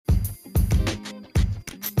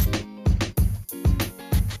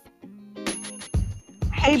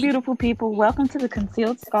Hey, beautiful people, welcome to the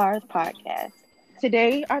Concealed Scars podcast.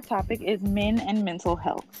 Today, our topic is men and mental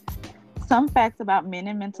health. Some facts about men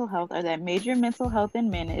and mental health are that major mental health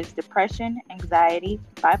in men is depression, anxiety,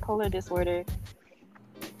 bipolar disorder,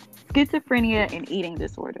 schizophrenia, and eating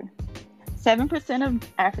disorder. 7% of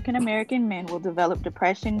African American men will develop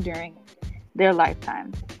depression during their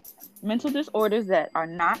lifetime. Mental disorders that are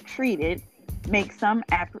not treated make some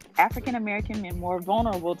African American men more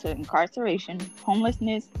vulnerable to incarceration,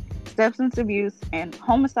 homelessness, substance abuse, and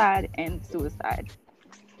homicide and suicide.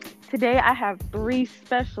 Today, I have three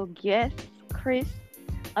special guests: Chris,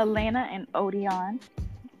 Alana, and Odion.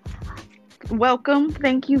 Welcome.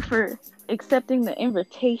 Thank you for accepting the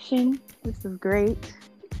invitation. This is great.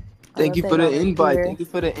 I Thank love you that for the y'all are invite. here. Thank you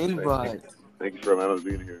for the Thank, invite. thank you for allowing us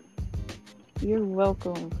being here. You're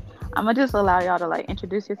welcome. I'm gonna just allow y'all to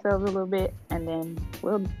introduce yourselves a little bit, and then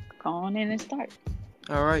we'll go on in and start.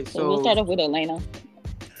 All right, So we'll so start off with Elena.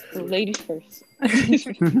 So ladies first.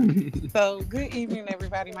 So, good evening,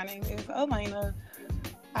 everybody. My name is Elena.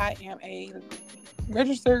 I am a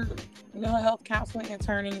registered mental health counselor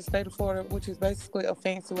intern in the state of Florida, which is basically a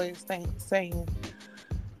fancy way of saying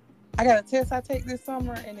I got a test I take this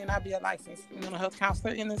summer, and then I'll be a licensed mental health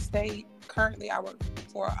counselor in the state. Currently, I work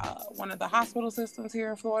for one of the hospital systems here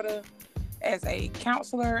in Florida as a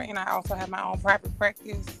counselor, and I also have my own private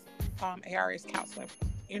practice, ARS Counseling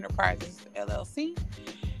Enterprises LLC.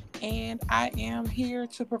 And I am here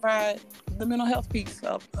to provide the mental health piece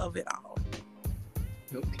of it all.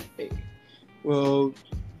 okay. Well,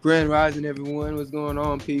 Grand Rising, everyone. What's going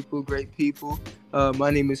on, people? Great people. My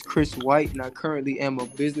name is Chris White, and I currently am a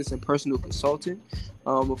business and personal consultant.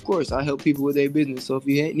 Of course, I help people with their business. So if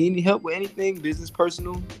you need any help with anything, business,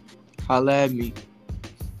 personal, holla at me.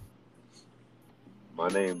 My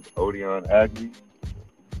name's Odion Agby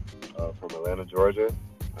from Atlanta, Georgia.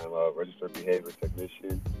 I'm a registered behavior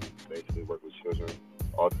technician. Basically, work with children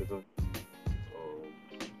with autism.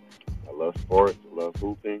 I love sports. I love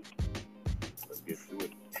hooping. Let's get to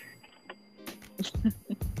it.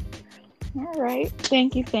 All right.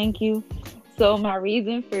 Thank you. Thank you. So my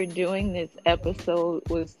reason for doing this episode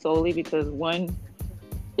was solely because one,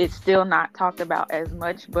 it's still not talked about as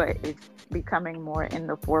much, but it's becoming more in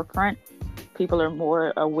the forefront. People are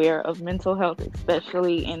more aware of mental health,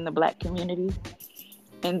 especially in the Black community.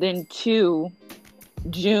 And then two,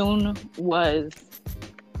 June was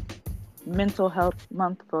Mental Health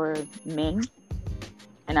Month for men.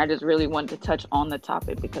 And I just really wanted to touch on the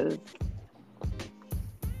topic because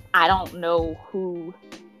I don't know who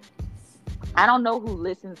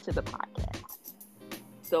listens to the podcast.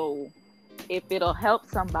 So if it'll help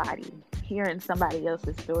somebody hearing somebody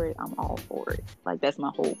else's story, I'm all for it. That's my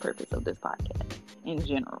whole purpose of this podcast in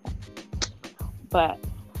general. But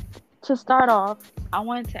to start off, I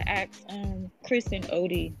wanted to ask Chris and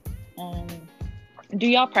Odie, do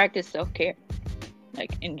y'all practice self-care,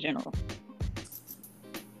 in general?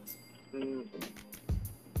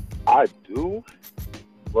 I do,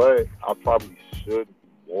 but I probably should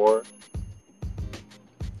more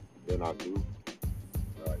than I do.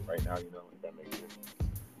 Right now, if that makes sense.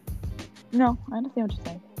 No, I understand what you're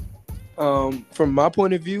saying. From my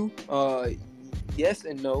point of view, yes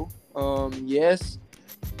and no. Yes.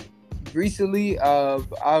 Recently,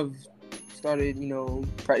 I've started,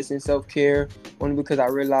 practicing self-care only because I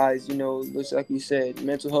realized, looks like you said,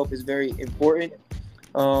 mental health is very important.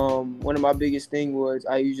 One of my biggest thing was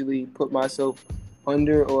I usually put myself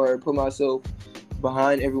under or put myself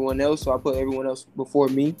behind everyone else, so I put everyone else before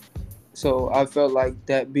me. So I felt like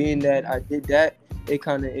that being that I did that, it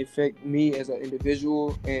kind of affected me as an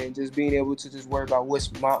individual, and just being able to just worry about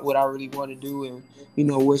what I really want to do, and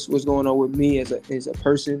what's going on with me as a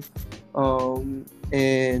person.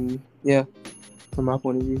 And yeah, from my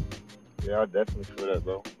point of view. Yeah, I definitely feel that,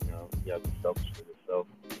 bro. You have to be selfish for yourself,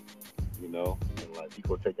 and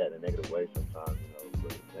people take that in a negative way sometimes,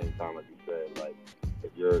 but at the same time, like you said,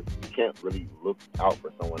 if you can't really look out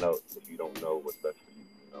for someone else if you don't know what's best for you,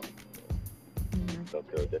 Mm-hmm.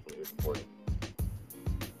 Self-care definitely is important.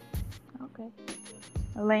 Okay.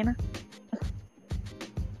 Elena?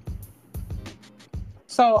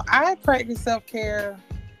 So, I practice self-care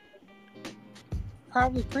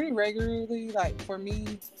probably pretty regularly. For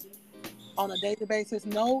me, on a daily basis,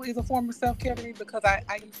 no is a form of self-care to me because I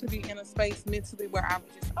used to be in a space mentally where I was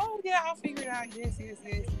just, oh yeah, I'll figure it out, yes.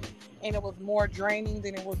 And it was more draining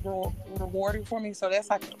than it was rewarding for me. So that's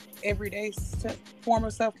an everyday form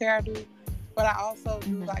of self-care I do. But I also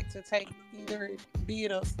do like to take either, be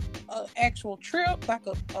it a actual trip, like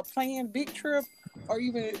a planned big trip, or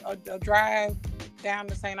even a drive down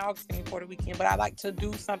to St. Augustine for the weekend. But I like to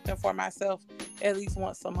do something for myself at least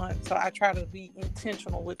once a month. So I try to be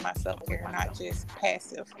intentional with my self-care, not just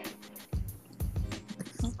passive.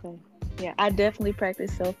 Okay. Yeah, I definitely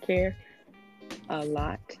practice self-care a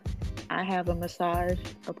lot. I have a massage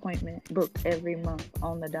appointment booked every month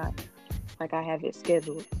on the dot. Like I have it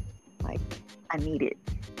scheduled. Like I need it.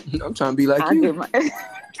 I'm trying to be like I you. get my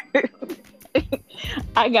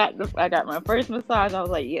I got my first massage. I was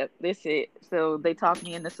like, yep, this it. So they talked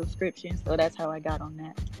me into subscription, so that's how I got on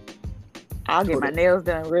that. I'll get my nails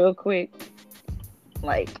done real quick.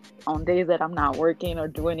 Like on days that I'm not working or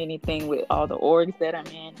doing anything with all the orgs that I'm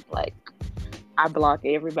in, like I block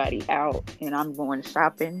everybody out and I'm going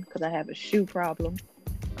shopping because I have a shoe problem.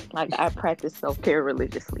 Like I practice self-care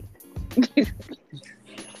religiously.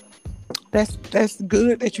 That's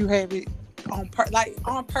good that you have it on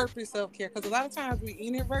on purpose self-care, because a lot of times we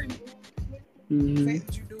inadvertent. The fact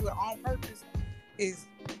that you do it on purpose is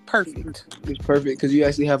perfect. It's perfect because you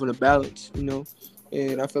actually having a balance, you know.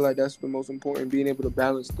 And I feel like that's the most important, being able to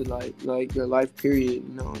balance the like your life period,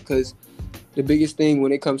 you know, because the biggest thing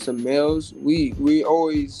when it comes to males, we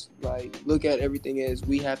always like look at everything as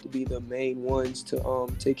we have to be the main ones to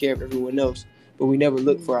take care of everyone else, but we never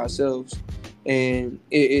look for ourselves. And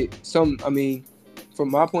I mean,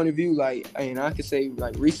 from my point of view, like, and I could say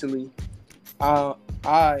like recently, I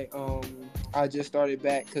just started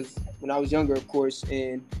back because when I was younger, of course,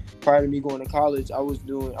 and prior to me going to college, I was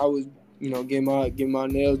getting my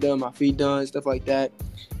nails done, my feet done, stuff like that.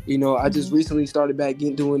 You know, I just recently started back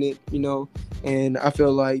doing it, you know, and I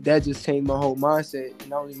feel like that just changed my whole mindset, and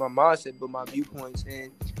not only my mindset, but my viewpoints.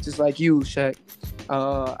 And just like you, Shaq,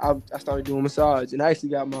 I started doing massage, and I actually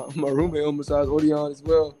got my roommate on massage, Odion, as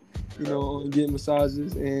well, you know, getting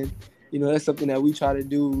massages. And, you know, that's something that we try to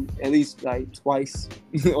do at least like twice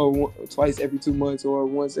or twice every 2 months or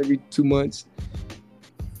once every 2 months.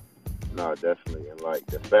 No, definitely. And like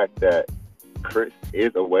the fact that Chris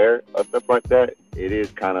is aware of stuff like that, it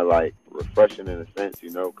is kind of like refreshing in a sense, you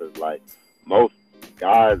know, because like most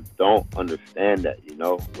guys don't understand that, you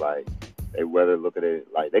know, like they whether look at it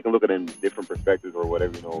like they can look at it in different perspectives or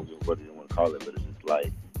whatever, you know, whatever you want to call it, but it's just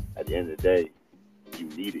like at the end of the day, you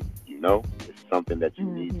need it, you know, it's something that you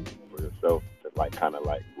need for yourself to like kind of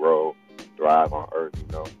like grow, thrive on earth,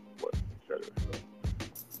 you know, etc.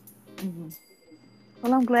 So.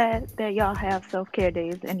 Well, I'm glad that y'all have self-care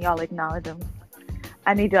days and y'all acknowledge them.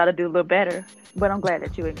 I need y'all to do a little better, but I'm glad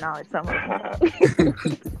that you acknowledge some of them.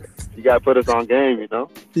 You gotta put us on game, you know?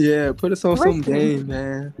 Yeah, put us on some game,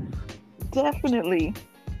 man. Definitely.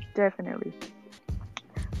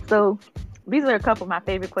 So, these are a couple of my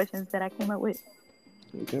favorite questions that I came up with.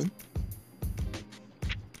 Okay.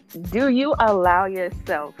 Do you allow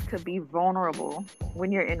yourself to be vulnerable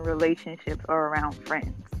when you're in relationships or around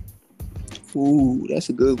friends? Ooh, that's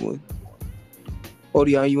a good one.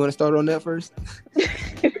 Odion, you want to start on that first?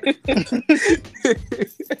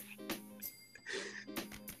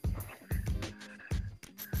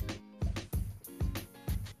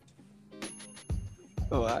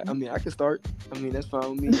 I mean, I can start. I mean, that's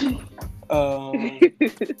fine with me.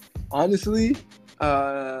 Honestly,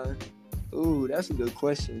 that's a good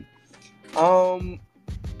question. I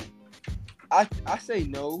say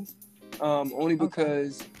no, only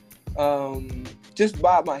because just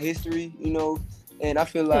by my history, you know, and I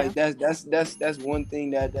feel like that's one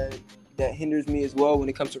thing that hinders me as well when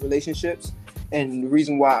it comes to relationships. And the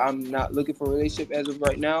reason why I'm not looking for a relationship as of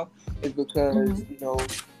right now is because you know,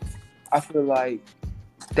 I feel like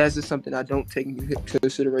that's just something I don't take into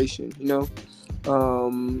consideration, you know,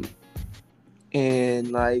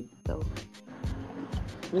 and like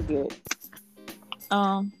we're good.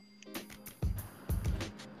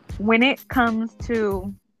 When it comes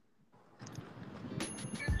to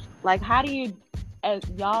like, how do you, as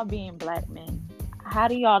y'all being Black men, how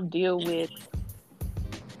do y'all deal with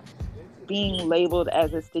being labeled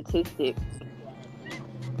as a statistic?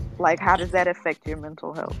 Like, how does that affect your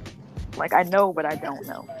mental health? Like, I know, but I don't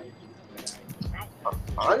know.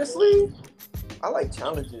 Honestly, I like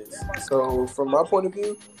challenges. So from my point of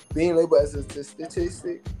view, being labeled as a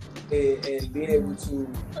statistic and being able to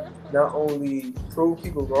not only prove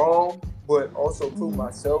people wrong, but also prove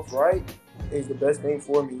myself right is the best thing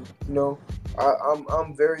for me. You know,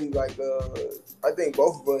 I'm very like I think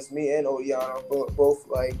both of us, me and Odion, are both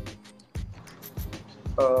like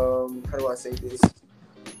how do I say this?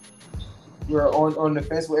 We're on the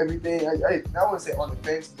fence with everything. I want to say on the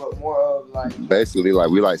fence, but more of like basically like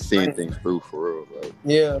we like seeing things through for real. Like,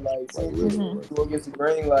 yeah, like seeing things go against the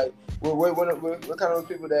grain. Like we're kind of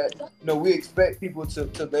people that, you know, we expect people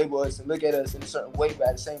to label us and look at us in a certain way, but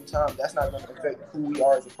at the same time, that's not going to affect who we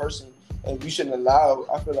are as a person and you shouldn't allow.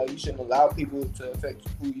 I feel like you shouldn't allow people to affect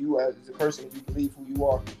who you are as a person. If you believe who you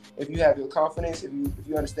are, if you have your confidence, if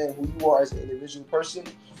you understand who you are as an individual person,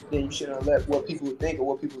 then you shouldn't let what people think or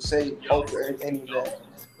what people say alter any of that.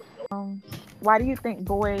 Um, why do you think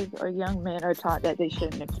boys or young men are taught that they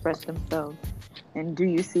shouldn't express themselves? And do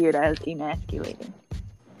you see it as emasculating?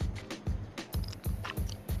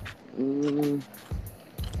 Mm,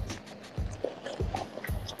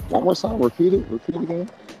 one more time. Repeat it. Repeat it again.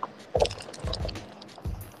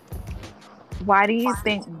 Why do you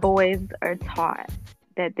think boys are taught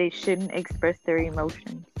that they shouldn't express their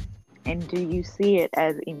emotions? And do you see it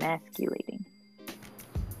as emasculating?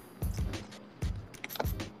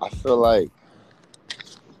 I feel like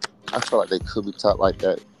they could be taught like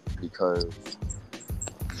that because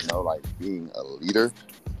like being a leader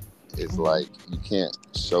is like you can't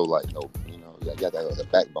show like no, you got that the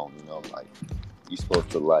backbone, like you're supposed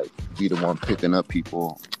to like be the one picking up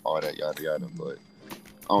people, all that yada yada. But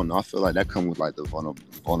I don't know. I feel like that comes with like the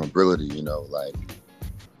vulnerability, like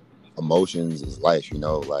emotions is life,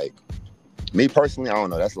 like me personally, I don't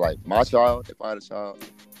know. That's like my child. If I had a child,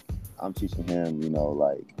 I'm teaching him,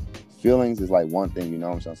 like feelings is like one thing,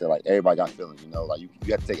 what I'm trying to say? Like everybody got feelings, like you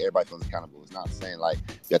have to take everybody's feelings accountable. It's not saying like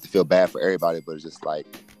you have to feel bad for everybody, but it's just like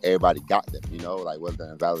everybody got them, like whether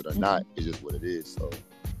they're valid or not, it's just what it is. So,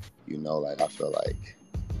 like I feel like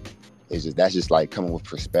that's just like coming with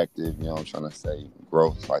perspective, what I'm trying to say,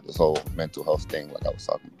 growth, like this whole mental health thing, like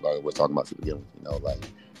we're talking about to begin with, like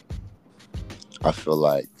I feel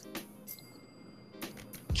like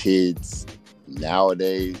kids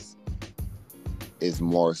nowadays is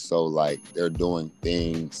more so like they're doing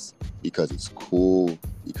things because it's cool,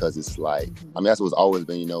 because it's like, I mean, that's what's always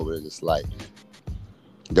been, but it's just like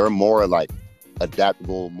they're more like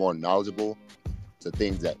adaptable, more knowledgeable to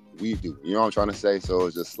things that we do. You know what I'm trying to say? So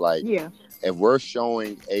it's just like, if we're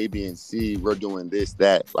showing A, B, and C, we're doing this,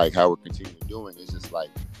 that, like how we're continuing doing, it's just like,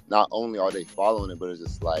 not only are they following it, but it's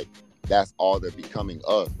just like, that's all they're becoming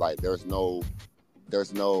of. Like, there's no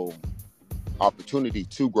opportunity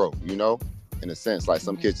to grow, in a sense. Like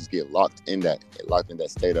some kids just get locked in that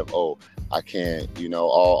state of, oh, I can't,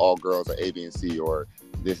 all girls are A, B, and C, or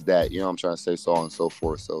this, that, what I'm trying to say, so on and so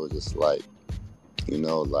forth. So it's just like,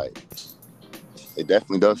 like it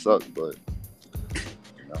definitely does suck, but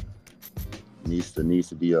needs to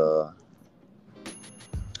be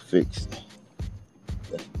fixed.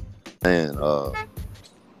 And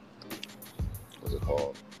what's it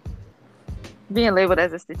called? Being labeled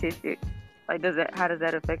as a statistic. Like, how does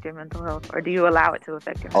that affect your mental health, or do you allow it to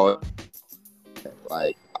affect your mental health?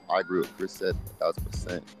 Like, I agree with Chris said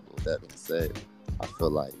 1,000%. With that being said, I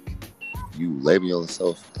feel like you label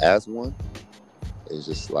yourself as one is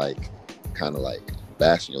just like kind of like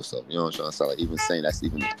bashing yourself. You know what I'm trying to say? Like even saying that's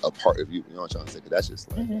even a part of you. You know what I'm trying to say? Because that's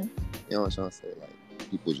just like, you know what I'm trying to say? Like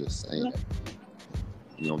people just saying that.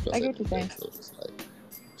 You know what I'm trying to say? So it's like,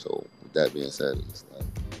 so with that being said, it's like.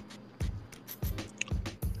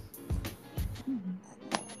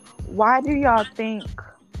 Why do y'all think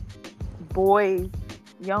boys,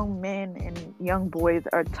 young men and young boys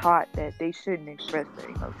are taught that they shouldn't express their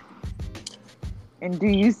emotions? And do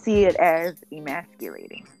you see it as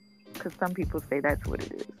emasculating? Because some people say that's what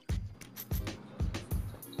it is.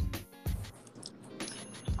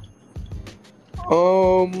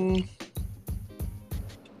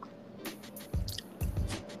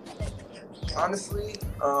 Honestly,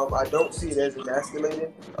 I don't see it as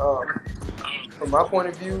emasculating. From my point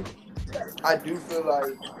of view, I do feel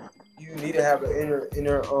like you need to have an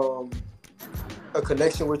inner a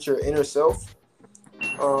connection with your inner self.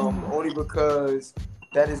 Only because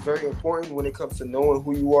that is very important when it comes to knowing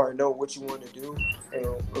who you are and know what you want to do and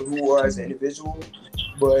who you are as an individual.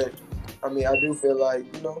 But I mean, I do feel like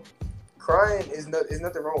crying is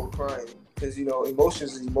nothing wrong with crying because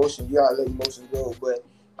emotions is emotion. You gotta let emotions go. But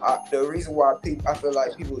the reason why I feel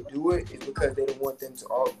like people do it is because they don't want them to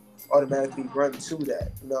automatically run to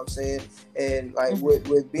that. You know what I'm saying? And like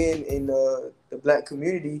with being in the Black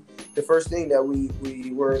community, the first thing that we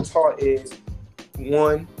were taught is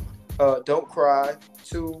 1, don't cry.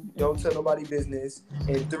 2, don't tell nobody business.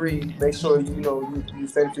 And 3, make sure you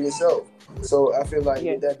fend for yourself. So I feel like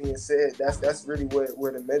with that being said, that's really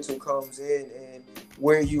where the mental comes in, and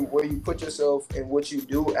where you put yourself and what you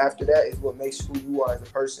do after that is what makes who you are as a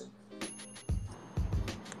person.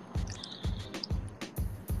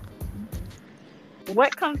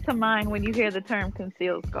 What comes to mind when you hear the term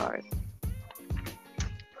concealed scars?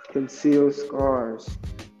 Concealed scars.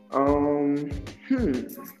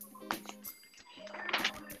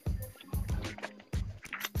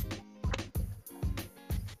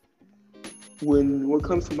 What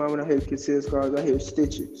comes to mind when I hear concealed scars, I hear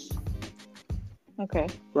stitches. Okay.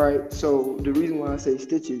 right? So the reason why I say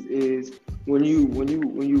stitches is when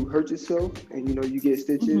you hurt yourself and you get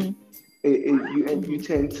stitches, Mm-hmm. you Mm-hmm.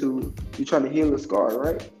 tend to you're trying to heal a scar,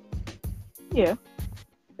 right? Yeah.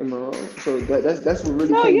 Am I wrong? So that's what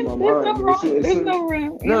really No, came you. to my There's no mind. wrong. As There's soon, no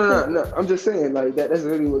wrong no, answer. I'm just saying like that's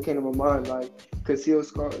really what came to my mind. Like concealed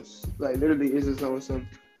scars, like literally is just on some.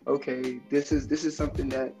 Okay, this is something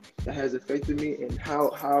that has affected me, and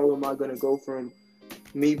how am I gonna go from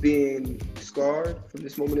me being scarred from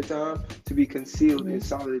this moment in time to be concealed Mm-hmm. and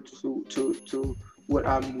solid to what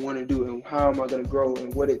I want to do, and how am I gonna grow,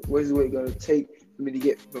 and what is it gonna take for me to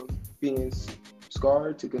get from being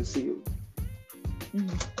scarred to concealed.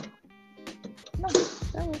 Mm-hmm. No,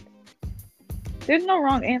 that was, there's no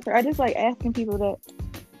wrong answer. I just like asking people that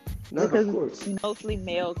No, of because course. mostly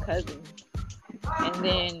male cousins, and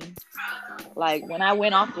then like when I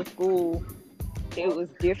went off to school, it was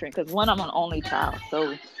different because one, I'm an only child,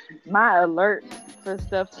 so my alert for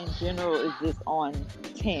stuff in general is just on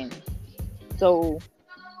 10. So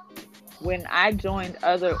when I joined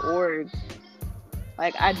other orgs,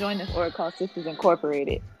 like I joined this org called Sisters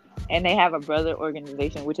Incorporated, and they have a brother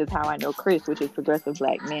organization, which is how I know Chris, which is Progressive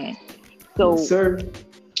Black Men. Yes, So sir.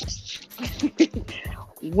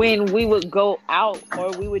 when we would go out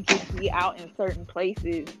or we would just be out in certain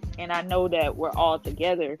places and I know that we're all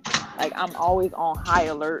together, like I'm always on high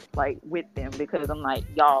alert like with them because I'm like,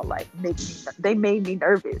 y'all like they made me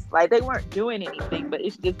nervous. Like they weren't doing anything, but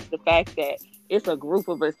it's just the fact that it's a group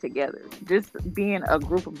of us together. Just being a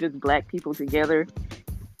group of just Black people together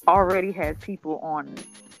already has people on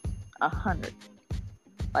 100.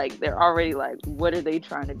 Like they're already like, what are they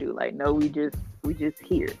trying to do? Like, no, we just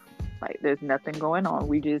here. Like there's nothing going on.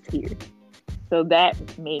 We just here. So that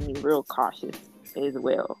made me real cautious as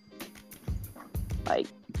well. Like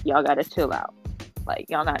y'all gotta chill out. Like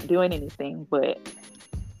y'all not doing anything, but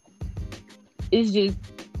it's just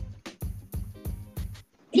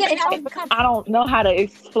Yeah, it always becomes. I don't know how to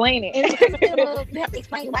explain it. It becomes a thing of you have to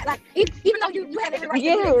explain why, like even though you have every right to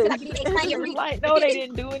do it, you feel like you need to explain your reason. Like no, they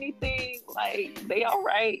didn't do anything. Like they all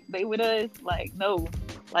right. They with us. Like no,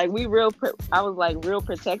 like we I was like real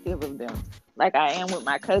protective of them. Like I am with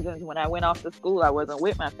my cousins. When I went off to school, I wasn't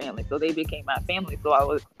with my family, so they became my family.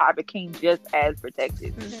 So I became just as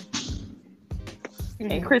protective.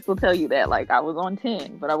 Mm-hmm. And Chris will tell you that. Like I was on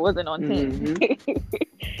 10, but I wasn't on 10.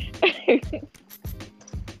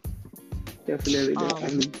 Definitely.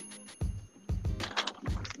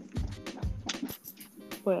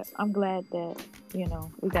 But I'm glad that we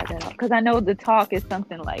got that out because I know the talk is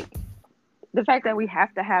something like the fact that we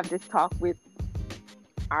have to have this talk with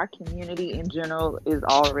our community in general is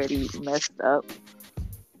already messed up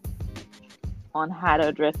on how to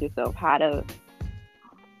address yourself, how to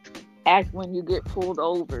act when you get pulled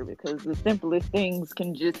over, because the simplest things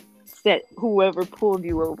can just set whoever pulled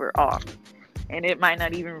you over off, and it might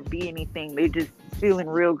not even be anything. They just feeling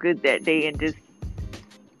real good that day, and just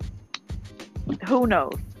who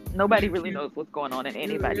knows? Nobody really knows what's going on in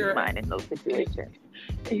anybody's mind in those situations.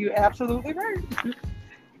 You're absolutely right.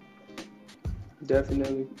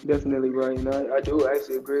 Definitely right. And I do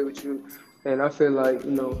actually agree with you. And I feel like,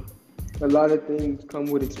 a lot of things come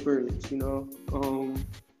with experience,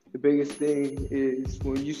 The biggest thing is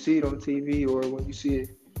when you see it on TV or when you see it,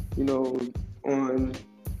 on,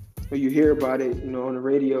 or you hear about it, on the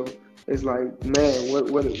radio, it's like, man, what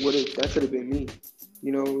that could have been me.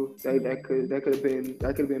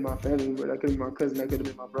 That could have been my family member, that could have been my cousin, that could have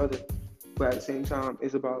been my brother. But at the same time,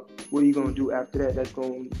 it's about what are you gonna do after that? That's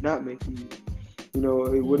gonna not make you.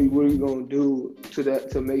 What are you gonna do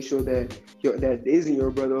to make sure that that isn't your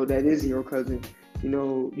brother or that isn't your cousin?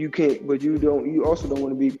 You can't, but you also don't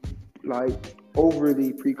want to be like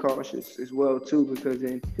overly precautious as well too, because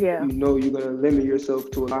then you're gonna limit yourself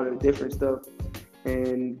to a lot of different stuff.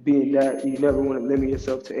 And being that you never want to limit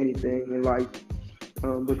yourself to anything in life,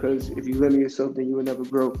 because if you limit yourself, then you will never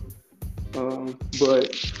grow.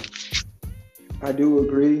 But I do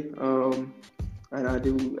agree, and I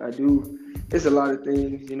do. It's a lot of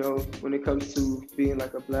things, when it comes to being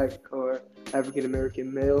like a Black or African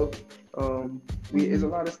American male. It's a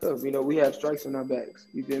lot of stuff. We have strikes on our backs.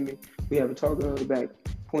 You feel me? We have a target on the back,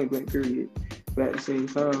 point blank, period. But at the same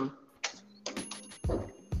time,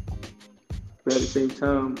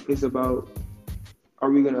 it's about,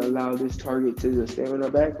 are we going to allow this target to just stay on our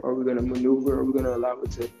back? Or are we going to maneuver? Are we going to allow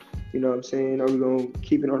it to, Are we going to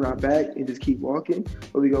keep it on our back and just keep walking?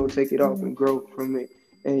 Or are we going to take it off and grow from it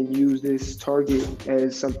and use this target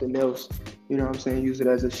as something else? Use it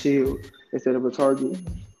as a shield instead of a target.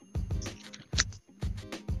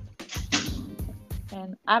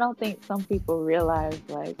 And I don't think some people realize,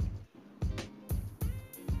 like,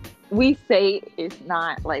 we say it's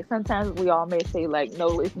not, like sometimes we all may say like,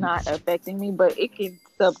 no, it's not affecting me, but it can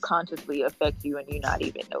subconsciously affect you and you not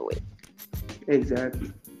even know it.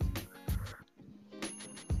 Exactly.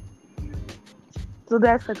 So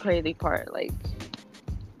that's the crazy part. Like,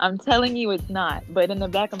 I'm telling you it's not, but in the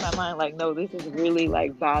back of my mind, like, no, this is really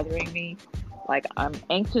like bothering me. Like, I'm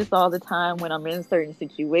anxious all the time when I'm in certain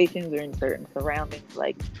situations or in certain surroundings.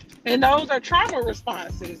 Like, And those are trauma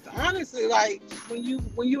responses. Honestly, like when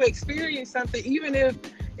you experience something, even if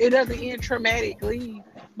it doesn't end traumatically,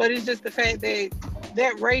 but it's just the fact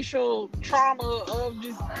that racial trauma of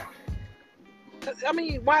just, I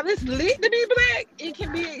mean, while it's lit to be black, it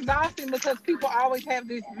can be exhausting because people always have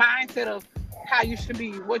this mindset of how you should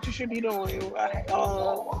be, what you should be doing,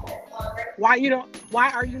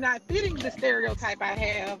 why are you not fitting the stereotype I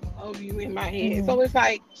have of you in my head? mm-hmm. So it's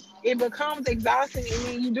like it becomes exhausting, and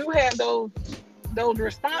then you do have those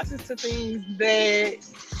responses to things that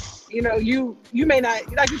you may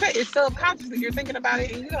not, like you say, it's subconsciously you're thinking about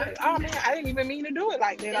it and you're like, oh man, I didn't even mean to do it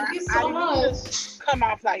like that. Thank you I so didn't mean much. to come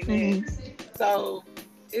off like that. Mm-hmm. So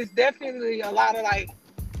it's definitely a lot of like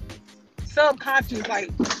subconscious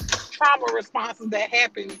like trauma responses that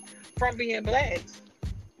happen from being black.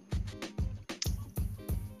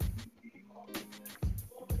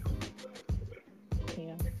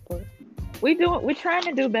 Yeah, but we're trying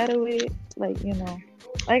to do better with it. Like,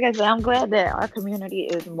 like I said, I'm glad that our community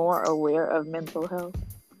is more aware of mental health,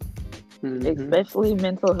 especially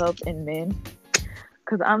mental health in men.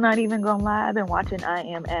 Because I'm not even gonna lie, I've been watching I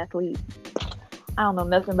Am Athlete. I don't know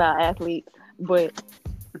nothing about athletes, but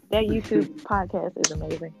that YouTube podcast is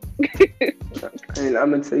amazing. And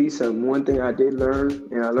I'm gonna tell you something. One thing I did learn,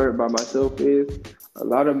 and I learned by myself, is a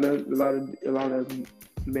lot of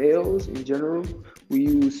males in general, we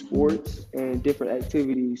use sports and different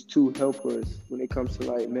activities to help us when it comes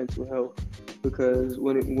to like mental health. Because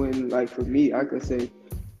when like for me, I could say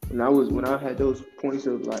when I had those points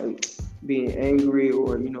of like being angry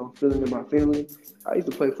or feeling in my feelings, I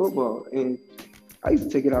used to play football and I used to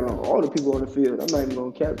take it out on all the people on the field. I'm not even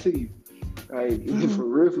gonna cap to you. Like for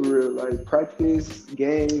real, like practice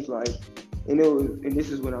games, like, and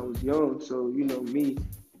this is when I was young, so me,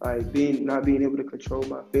 like not being able to control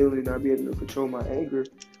my feelings, not being able to control my anger,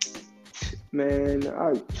 man,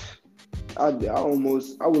 I was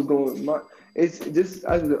going it's just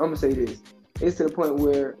I'm gonna say this, it's to the point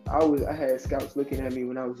where I had scouts looking at me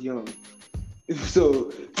when I was young.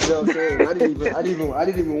 So you know what I'm saying? I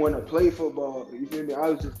didn't even want to play football. You feel me? I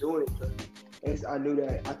was just doing it because I knew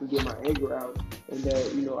that I could get my anger out and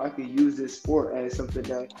that I could use this sport as something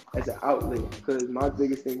as an outlet. Because my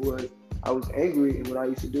biggest thing was I was angry, and what I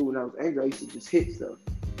used to do when I was angry, I used to just hit stuff.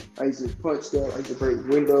 I used to punch stuff. I used to break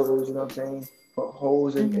windows. You know what I'm saying? Put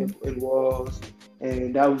holes in walls,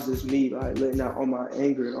 and that was just me like letting out all my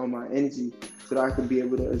anger and all my energy, so that I could be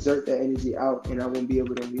able to exert that energy out, and I wouldn't be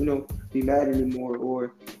able to be mad anymore,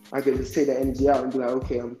 or I could just take that energy out and be like,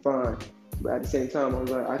 okay, I'm fine. But at the same time, I was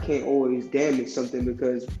like, I can't always damage something,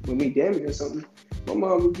 because when me damaging something, my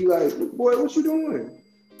mom would be like, boy, what you doing?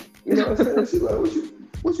 You know what I'm saying? She's like,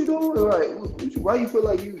 what you doing? Like, why you feel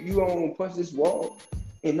like you gonna punch this wall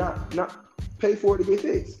and not pay for it to get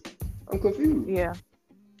fixed? I'm confused. Yeah.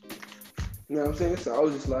 You know what I'm saying? So I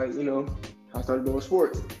was just like, I started doing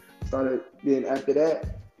sports. Then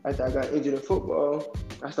after I got injured in football,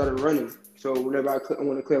 I started running. So whenever I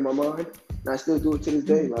want to clear my mind, and I still do it to this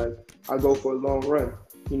day, like I go for a long run,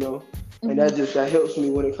 and that helps me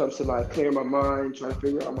when it comes to like clearing my mind, trying to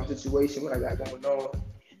figure out my situation, what I got going on,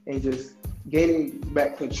 and just gaining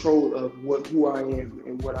back control of who I am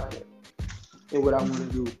and what I am and what I want to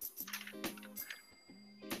do.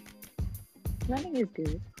 Running is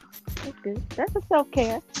good. That's good. That's a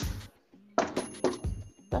self-care.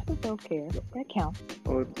 That's a self-care. That counts.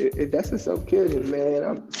 Oh, if that's a self-care, then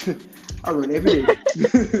man, I run every day.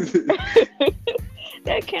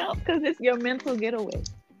 That counts because it's your mental getaway.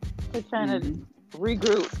 We're trying to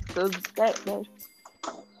regroup. So that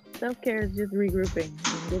self-care is just regrouping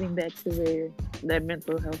and getting back to where that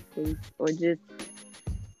mental health is, or just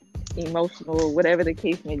emotional, or whatever the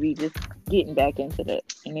case may be, just getting back into that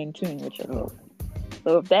and in tune with yourself.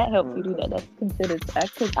 So if that helps you do that, that's considered.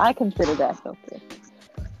 I consider that self-care.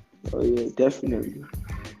 Oh yeah, definitely.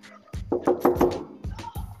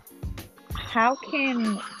 How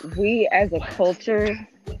can we as a culture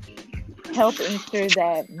help ensure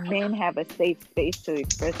that men have a safe space to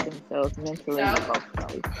express themselves mentally and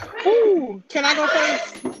emotionally? Ooh, can I go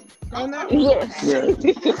first on that one? Yes.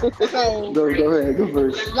 Yeah. So Go ahead, go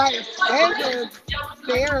first. like as a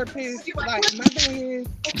therapist, like my thing is,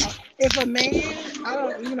 if a man, I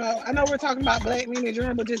don't, I know we're talking about black men in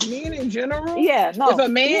general, but just men in general. Yeah, If no, a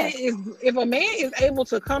man yeah, is able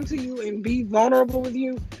to come to you and be vulnerable with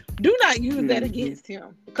you, do not use that Mm-hmm. against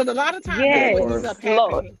him, because a lot of times that's That what yes, ends part. up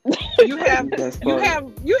Lord. happening. You have That's you part.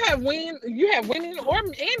 have you have women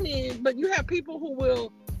and men, but you have people who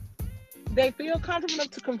will, they feel comfortable enough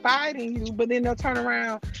to confide in you, but then they'll turn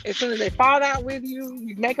around as soon as they fall out with you,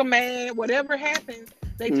 you make them mad, whatever happens,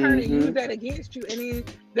 they turn and use Mm-hmm. that against you. And then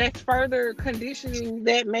that's further conditioning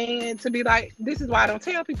that man to be like, this is why I don't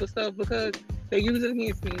tell people stuff, because they use it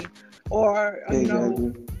against me. Or,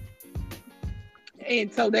 Exactly.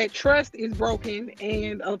 and so that trust is broken.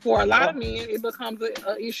 And for a lot of Oh, men, it becomes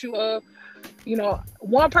a issue of,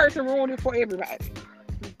 one person ruined it for everybody.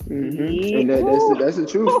 Mm-hmm. yeah. And Ooh. that's the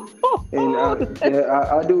truth. And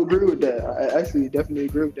I do agree with that. I actually definitely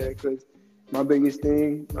agree with that because my biggest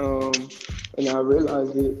thing, and I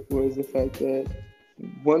realized it, was the fact that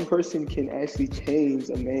one person can actually change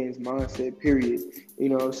a man's mindset, period. You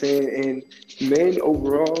know what I'm saying? And men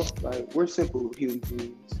overall, like, we're simple human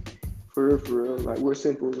beings. For real. Like, we're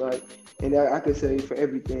simple. Like, and I could say for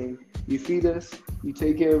everything. You feed us, you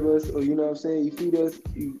take care of us, or you know what I'm saying? You feed us,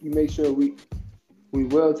 you make sure we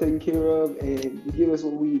well taken care of, and you give us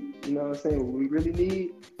what you know what I'm saying, what we really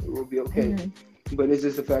need, it will be okay. Mhm. But it's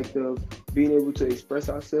just the fact of being able to express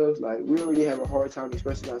ourselves. Like, we already have a hard time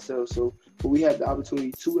expressing ourselves, so but we have the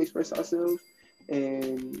opportunity to express ourselves,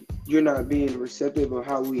 and you're not being receptive of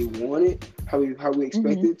how we want it, how we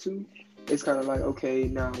expect Mhm. it to. It's kind of like, okay,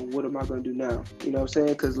 now what am I gonna do now? You know what I'm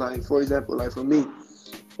saying? Because, like, for example, like for me,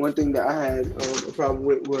 one thing that I had a problem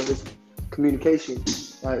with was communication.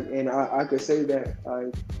 Like, and I could say that,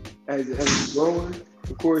 like, as growing,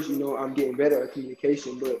 of course, I'm getting better at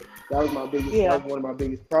communication, but that Yeah. was one of my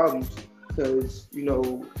biggest problems. Because,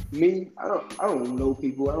 me, I don't know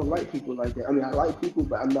people. I don't like people like that. I mean, I like people,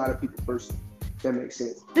 but I'm not a people person. If that makes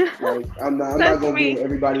sense. Like, I'm not That's gonna be in me.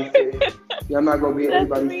 everybody's face. Yeah, I'm not gonna be in That's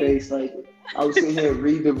everybody's me. face. Like, I was sitting here and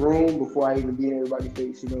read the room before I even be in everybody's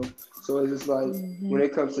face. So it's just like, when Mhm.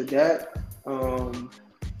 it comes to that,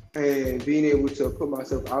 and being able to put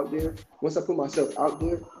myself out there. Once I put myself out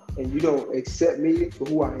there and you don't accept me for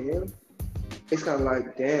who I am, it's kind of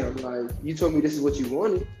like, damn, like, you told me this is what you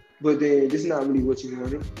wanted, but then this is not really what you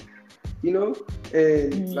wanted, you know?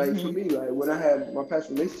 And, like, for Mhm. me, like, when I had my past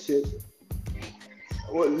relationships,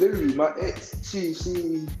 well, literally, my ex,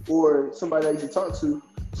 or somebody I used to talk to,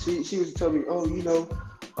 she used to tell me, oh,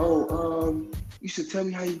 you should tell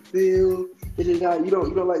me how you feel. You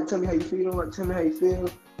don't like to tell me how you feel. You don't like to tell me how you feel.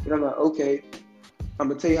 And I'm like, okay, I'm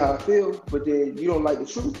gonna tell you how I feel, but then you don't like the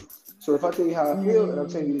truth. So if I tell you how I feel and I'm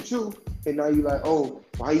telling Mhm. you the truth, and now you're like, oh,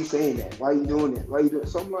 why are you saying that? Why are you doing that? Why are you doing?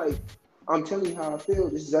 So I'm like, I'm telling you how I feel.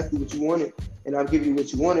 This is exactly what you wanted, and I'm giving you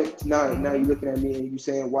what you wanted. Now you're Mhm. looking at me and you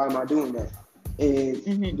saying, why am I doing that? And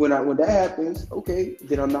Mhm. when that happens, okay,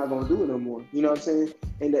 then I'm not gonna do it no more. You know what I'm saying?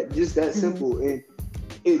 And that just that Mhm. simple. And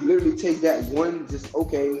it literally takes that one. Just,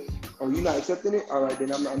 okay, are you not accepting it? All right,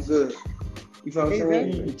 then I'm good. You feel what I'm saying?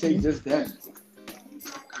 Exactly. It takes Mhm. just that.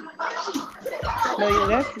 But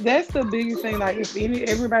yeah, that's the biggest thing. Like, if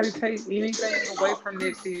everybody take anything away from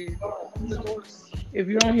this is, if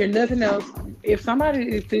you don't hear nothing else, if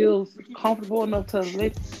somebody feels comfortable enough to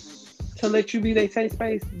let you be their safe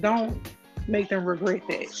space, don't make them regret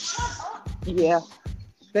that. Yeah.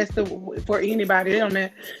 That's for anybody. They don't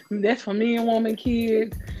matter. That's for men, woman,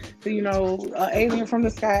 kids, alien from the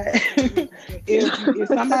sky. if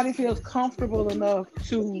somebody feels comfortable enough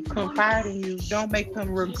to confide in you, don't make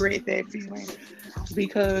them regret that feeling,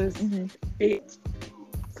 because Mhm. it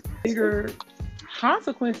bigger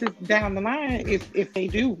consequences down the line if they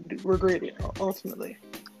do regret it ultimately.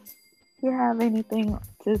 You have anything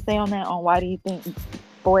to say on that? On why do you think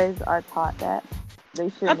boys are taught that they I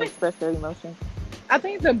shouldn't think express their emotions? I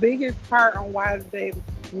think the biggest part on why they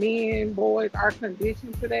men, boys are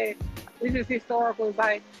conditioned to that is just historical. It's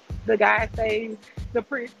like the guy says, the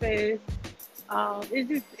princess.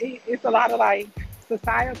 It's a lot of like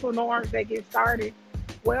societal norms that get started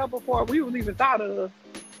well before we was even thought of.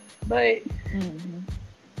 But Mhm.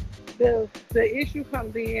 the issue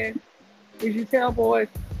comes in is you tell boys,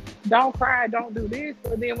 don't cry, don't do this,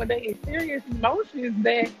 but then when they experience emotions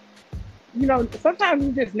that, sometimes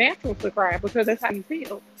it's just natural to cry because that's how you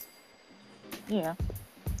feel. Yeah.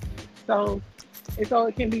 So so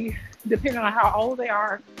it can be depending on how old they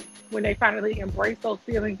are when they finally embrace those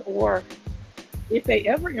feelings, or if they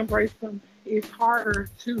ever embrace them, it's harder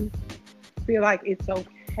to feel like it's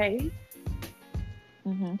okay.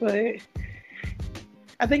 Mhm. But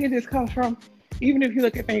I think it just comes from, even if you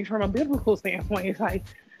look at things from a biblical standpoint, it's like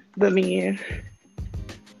the men,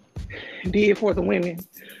 did for the women.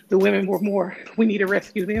 The women were more, we need to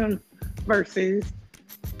rescue them versus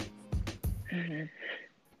Mm-hmm.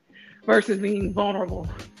 versus being vulnerable.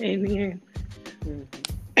 And then,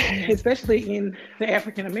 Mm-hmm. especially in the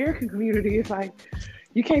African American community, it's like,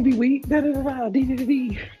 you can't be weak, da da da da, d d d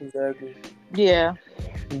d. Exactly. Yeah.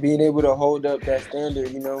 Being able to hold up that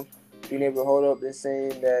standard, being able to hold up and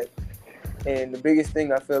saying that. And the biggest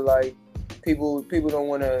thing I feel like people don't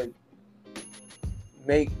want to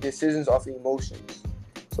make decisions off of emotions.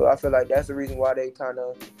 So I feel like that's the reason why they kind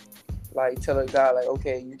of like tell a guy like,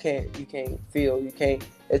 okay, you can't feel, you can't.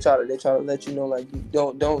 They try to let you know like you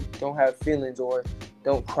don't have feelings, or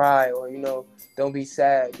don't cry, or don't be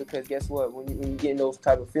sad, because guess what? When you get in those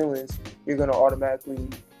type of feelings, you're gonna automatically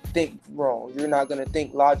think wrong. You're not gonna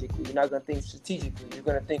think logically. You're not gonna think strategically. You're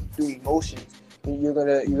gonna think through emotions. And you're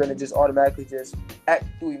gonna just automatically just act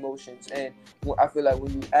through emotions. And I feel like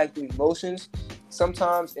when you act through emotions,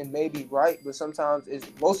 sometimes it may be right, but sometimes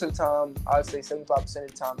most of the time, I'd say 75% of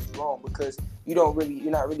the time is wrong, because you're not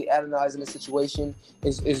really analyzing the situation.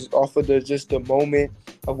 Is off of just the moment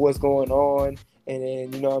of what's going on, and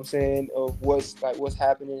then you know what I'm saying, of what's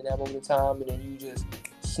happening in that moment in time, and then you just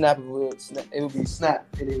it will be snap,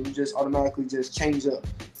 and then you just automatically just change up.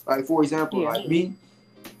 Like for example, like me,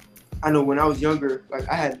 I know when I was younger, like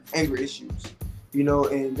I had anger issues,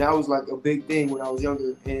 and that was like a big thing when I was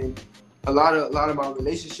younger, and a lot of my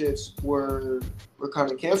relationships were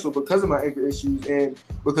kind of canceled because of my anger issues and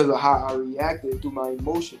because of how I reacted through my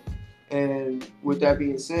emotion. And with that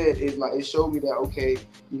being said, it showed me that okay,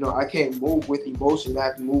 I can't move with emotions. I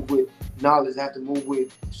have to move with knowledge. I have to move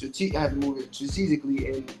with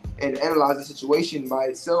strategically and analyze the situation by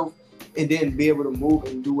itself, and then be able to move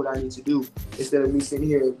and do what I need to do, instead of me sitting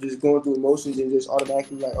here just going through emotions and just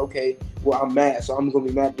automatically like, okay, well, I'm mad, so I'm gonna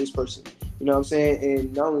be mad at this person. You know what I'm saying?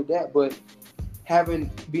 And not only that, but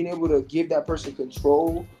being able to give that person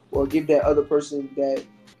control, or give that other person that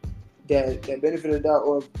benefit of the doubt,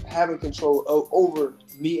 or having control over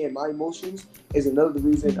me and my emotions, is another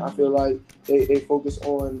reason I feel like they focus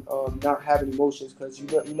on not having emotions, because you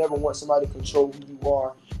never want somebody to control who you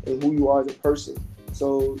are and who you are as a person.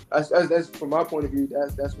 So that's from my point of view.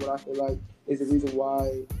 That's what I feel like is the reason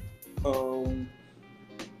why,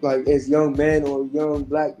 like as young men or young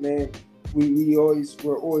black men,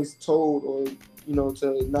 we're always told, or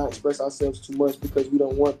to not express ourselves too much, because we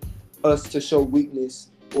don't want us to show weakness,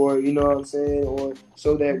 or you know what I'm saying, or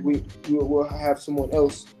so that we will have someone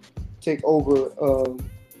else take over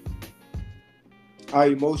our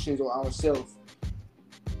emotions or ourselves.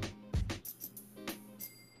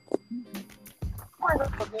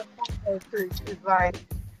 It's like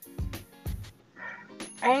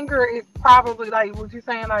anger is probably like what you're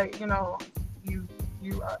saying, like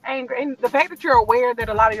you are angry, and the fact that you're aware that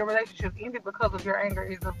a lot of your relationships ended because of your anger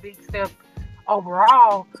is a big step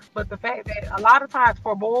overall. But the fact that a lot of times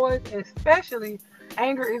for boys, especially,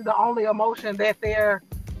 anger is the only emotion that they're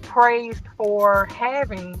praised for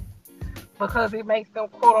having, because it makes them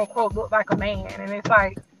quote unquote look like a man. And it's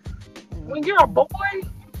like when you're a boy,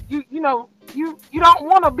 you don't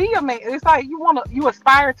want to be a man. It's like you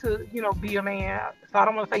aspire to be a man. So I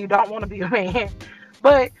don't want to say you don't want to be a man,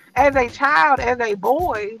 but as a child, as a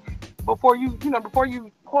boy, before you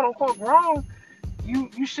quote unquote grown,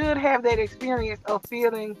 you should have that experience of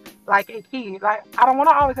feeling like a kid. Like I don't want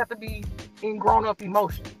to always have to be in grown up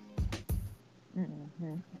emotions.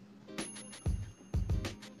 Mm-hmm.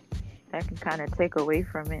 That can kind of take away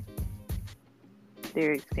from it,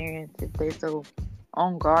 their experience, if they're so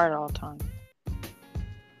on guard all the time.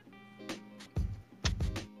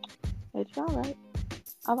 It's all right.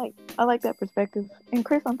 I like that perspective. And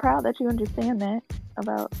Chris, I'm proud that you understand that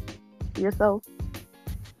about yourself.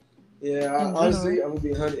 Yeah, In honestly, general. I'm gonna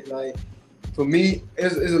be 100. Like for me,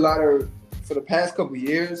 it's a lot of, for the past couple of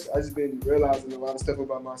years, I just been realizing a lot of stuff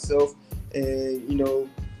about myself, and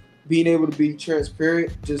being able to be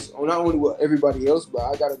transparent, just not only with everybody else,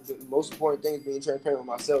 but the most important thing is being transparent with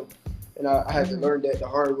myself, and I had to learn that the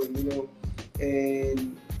hard way,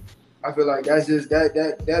 and I feel like that's just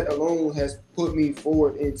that alone has put me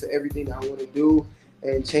forward into everything that I want to do,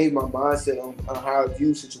 and change my mindset on how I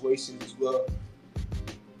view situations as well.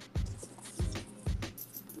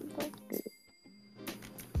 That's good.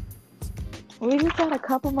 We just got a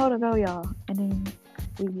couple more to go, y'all. And then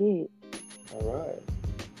we did. All right.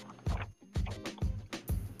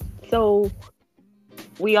 So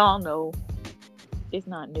we all know it's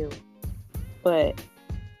not new, but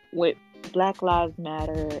with Black Lives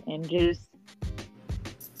Matter and just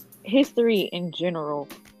history in general,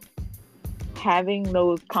 having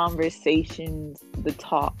those conversations, the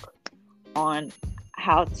talk on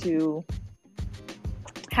how to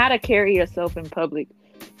how to carry yourself in public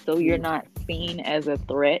so you're not seen as a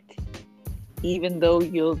threat, even though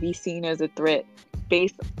you'll be seen as a threat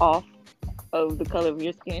based off of the color of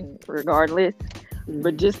your skin regardless,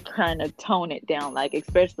 but just kind of tone it down, like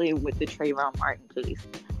especially with the Trayvon Martin case.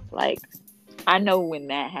 Like, I know when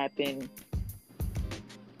that happened,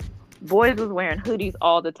 boys was wearing hoodies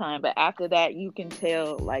all the time, but after that you can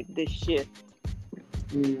tell like the shift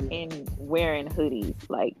in wearing hoodies.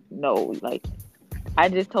 Like, no, like I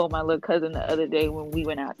just told my little cousin the other day when we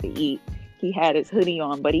went out to eat, he had his hoodie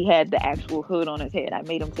on, but he had the actual hood on his head. I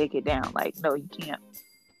made him take it down. Like, no, you can't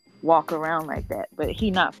walk around like that. But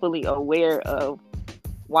he not fully aware of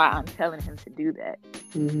why I'm telling him to do that.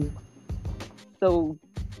 So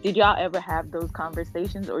did y'all ever have those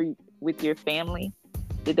conversations, or with your family?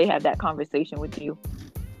 Did they have that conversation with you?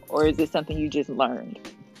 Or is it something you just learned?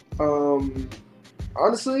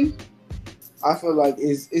 Honestly, I feel like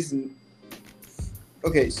it's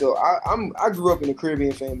okay. So I grew up in a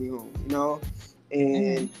Caribbean family home, you know,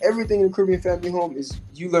 and everything in a Caribbean family home is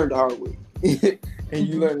you learn the hard way, and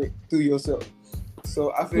you learn it through yourself.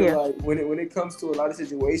 So I feel like when it comes to a lot of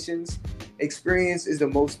situations, experience is the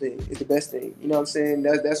best thing. You know what I'm saying?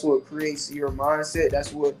 That's what creates your mindset.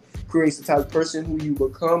 That's what creates the type of person who you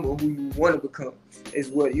become or who you want to become. Is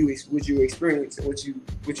what you experience and what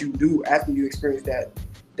you do after you experience that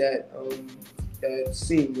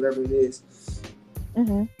scene, whatever it is.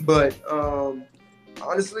 But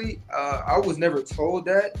honestly, I was never told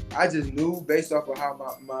that. I just knew based off of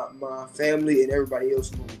how my family and everybody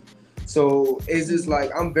else moved. So it's just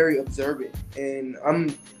like I'm very observant, and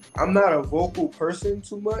I'm not a vocal person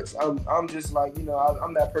too much. I'm just like, you know,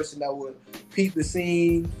 I'm that person that would peep the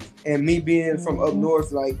scene, and me being from up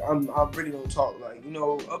north, like I really don't talk. Like, you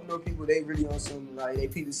know, up north people, they really on some, like, they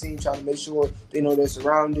peep the scene, trying to make sure they know their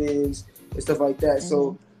surroundings and stuff like that.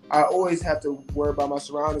 So I always have to worry about my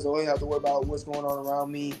surroundings. I always have to worry about what's going on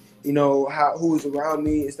around me, you know, who is around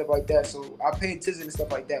me and stuff like that. So I pay attention to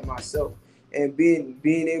stuff like that myself, and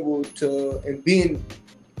being able to, and being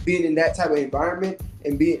in that type of environment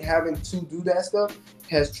and having to do that stuff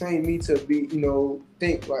has trained me to be, you know,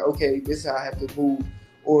 think like, okay, this is how I have to move.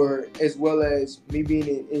 Or as well as me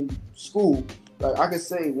being in school, like I could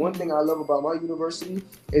say one thing I love about my university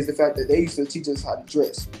is the fact that they used to teach us how to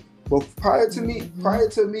dress. But prior to me going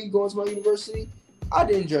to my university, I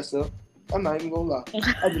didn't dress up. I'm not even gonna lie,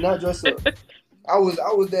 I did not dress up. I was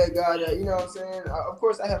that guy that, you know what I'm saying. Of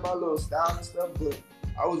course, I had my little style and stuff, but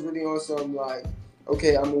I was really on some like,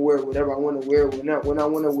 okay, I'm gonna wear whatever I want to wear when I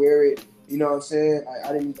want to wear it. You know what I'm saying?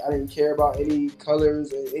 I didn't care about any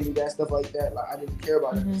colors or any of that stuff like that. Like, I didn't care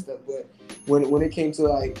about that stuff. But when it came to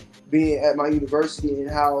like being at my university and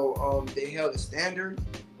how they held a standard,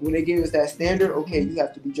 when they gave us that standard, okay, you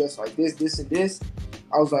have to be dressed like this, this, and this.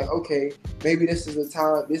 I was like, okay, maybe this is a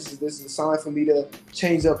time. This is a sign for me to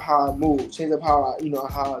change up how I move, change up how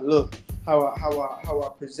I look, how I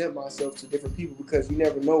present myself to different people, because you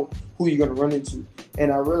never know who you're gonna run into.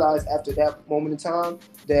 And I realized after that moment in time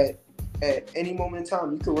that at any moment in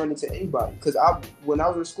time you could run into anybody. Because when I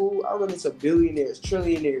was in school, I ran into billionaires,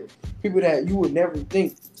 trillionaires, people that you would never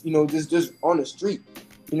think, you know, just on the street,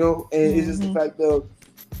 you know. And it's just the fact of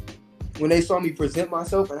when they saw me present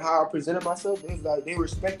myself and how I presented myself, it was like they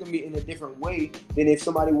respected me in a different way than if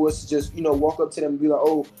somebody was to just, you know, walk up to them and be like,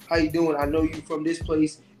 oh, how you doing? I know you from this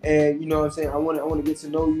place, and you know what I'm saying, I want to get to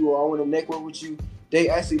know you, or I want to network with you. They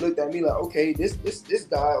actually looked at me like, okay, this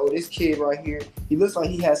guy or this kid right here, he looks like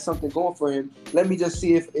he has something going for him. Let me just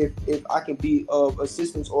see if I can be of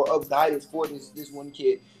assistance or of guidance for this one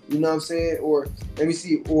kid. You know what I'm saying? Or let me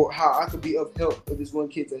see, or how I could be of help for this one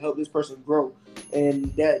kid to help this person grow.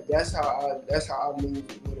 And that's how I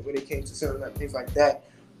moved when it came to certain like things like that.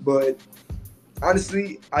 But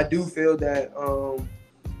honestly, I do feel that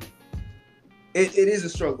it is a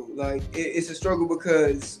struggle. Like it's a struggle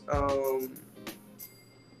because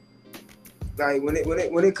like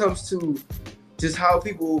when it comes to just how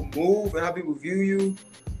people move and how people view you,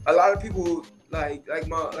 a lot of people like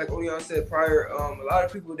Onion said prior, a lot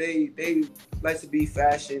of people they like to be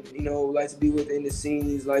fashion, you know, like to be within the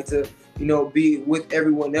scenes, like to, you know, be with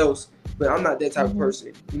everyone else. But I'm not that type of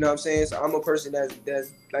person. You know what I'm saying? So I'm a person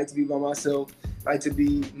that's like to be by myself, like to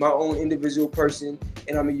be my own individual person,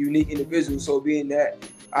 and I'm a unique individual. So being that,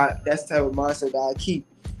 that's the type of mindset that I keep.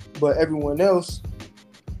 But everyone else,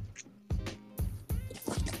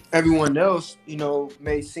 you know,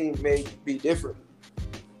 may be different.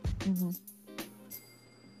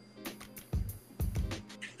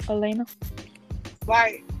 Elena?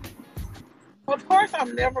 Like, of course,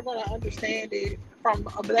 I'm never going to understand it from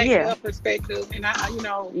a black male perspective, and I, you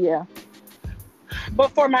know. Yeah.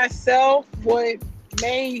 But for myself, what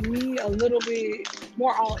made me a little bit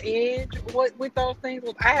more on edge with those things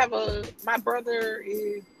was my brother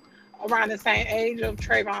is around the same age of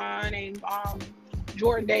Trayvon and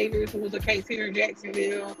Jordan Davis, who was a case here in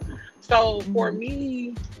Jacksonville. So for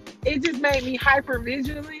me, it just made me hyper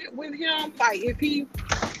vigilant with him. Like if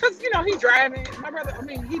because he's driving. My brother, I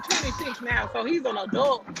mean, he's 26 now, so he's an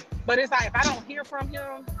adult. But it's like if I don't hear from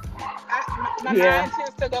him, my mind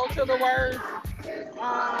tends to go to the words.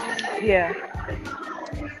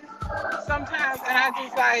 Sometimes, and I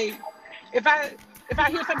just like if I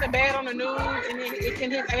hear something bad on the news and it's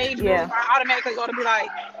in his age group, I automatically go to be like,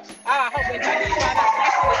 I hope they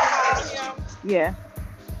him. Yeah.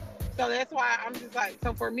 So that's why I'm just like,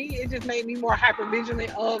 so for me, it just made me more hyper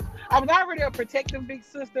vigilant of. I was already a protective big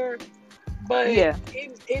sister, but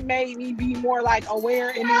it made me be more like aware.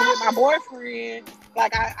 And then with my boyfriend,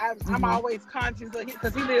 like I'm always conscious of him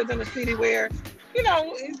because he lives in a city where,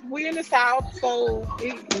 we in the South, so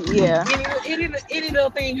any little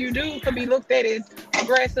thing you do could be looked at as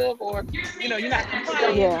aggressive or you're not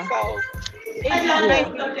complying. Yeah. So it just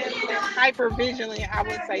made me hyper vigilant. I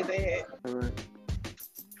would say that.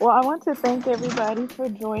 Well, I want to thank everybody for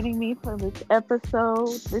joining me for this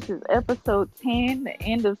episode. This is episode 10, the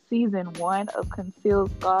end of season 1 of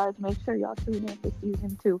Concealed Scars. Make sure y'all tune in for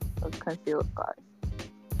season 2 of Concealed Scars.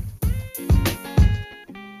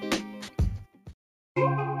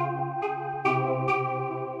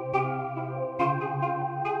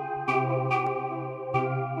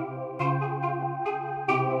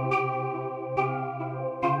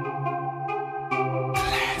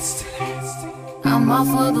 I'm all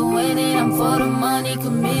for the winning, I'm for the money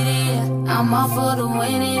committee. I'm all for the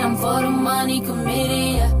winning, I'm for the money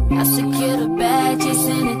committee. I secure the bag,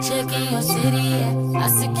 chasing a check in your city. I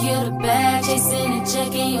secure the bag, chasing a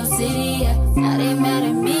check in your city. Now they mad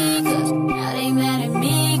at me, cause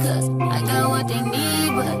I got what they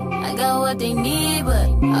need, but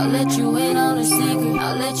I'll let you in on a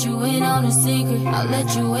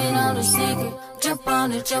secret. Jump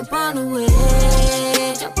on it, jump on the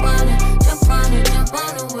wave. Jump on it, jump on it, jump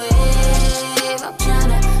on the wave. I'm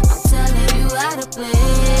telling you how to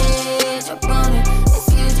play. Jump on it, if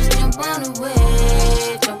you just jump on the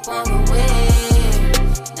wave. Jump on the wave.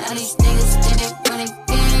 Now these niggas think they running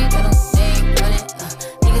game, but they ain't running.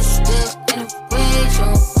 Niggas still in the way, show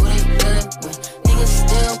 'em who they dealing with. Niggas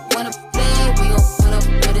still wanna play, we gon' put up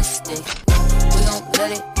with a stick. We gon'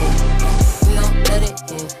 let it hit, we gon' let it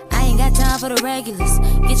hit. Got time for the regulars.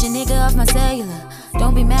 Get your nigga off my cellular.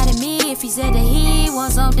 Don't be mad at me if he said that he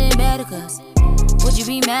wants something better, cause would you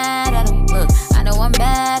be mad at him? Look, I know I'm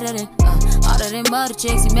better than all of them other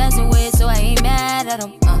chicks he messing with, so I ain't mad at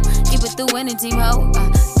him. Keep it the winning team, ho.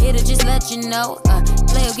 Here to just let you know.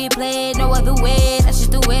 Play or get played, no other way. That's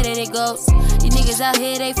just the way that it goes. You niggas out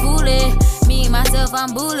here, they foolin'. Me, myself,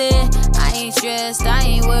 I'm bullin'. I ain't stressed, I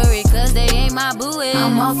ain't worried, cause they ain't my booing.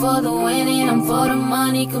 I'm all for the winning, I'm for the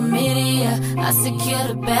money committee. I secure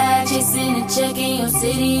the bag, chasing a check in your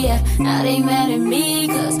city. Now they mad at me,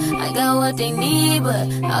 cause I got what they need, but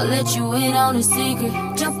I'll let you in on a secret.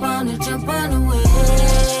 Jump on it, jump on the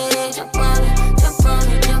wave. Jump on it, jump on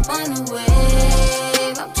it, jump on the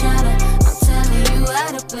wave. I'm telling you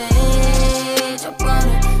how to play. Jump on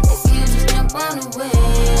it, if you just jump on the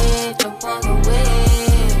wave. Jump on the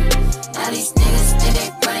wave. Now these niggas think they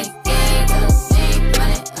running game, but they ain't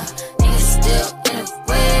running. Niggas still in the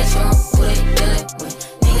way, show 'em who they dealing with.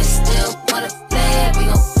 Niggas still wanna play, we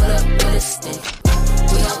gon' put up with a stick.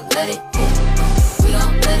 We gon' let it hit, we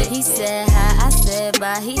gon' let it. He said hi, I said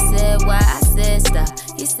bye. He said why, I said stop.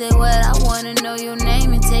 He said what, I wanna know your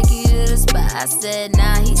name and take you to the spot. I said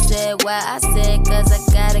nah, he said why, I said cause I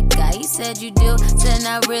got a guy. He said you do, said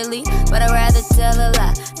not really, but I'd rather tell a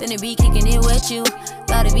lie than to be kicking it with you.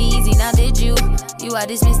 Thought it'd be easy, now did you? You are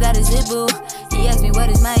dismissed, that is it, boo. He asked me what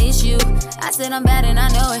is my issue. I said I'm bad and I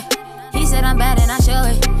know it. He said I'm bad and I show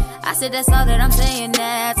it. I said that's all that I'm saying,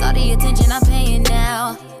 that's all the attention I'm paying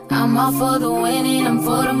now. I'm all for the winning, I'm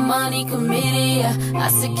for the money committee. I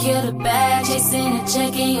secure the bag, chasing a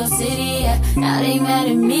check in your city. Now they mad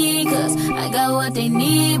at me, cause I got what they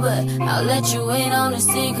need, but I'll let you in on a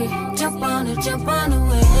secret. Jump on it, jump on the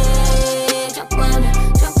wave. Jump on it,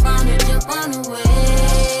 jump on it, jump on the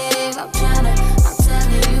wave. I'm telling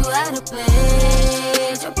you how to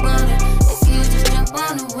play. Jump on it, if you just jump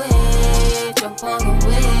on the wave. Jump on the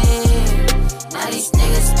wave.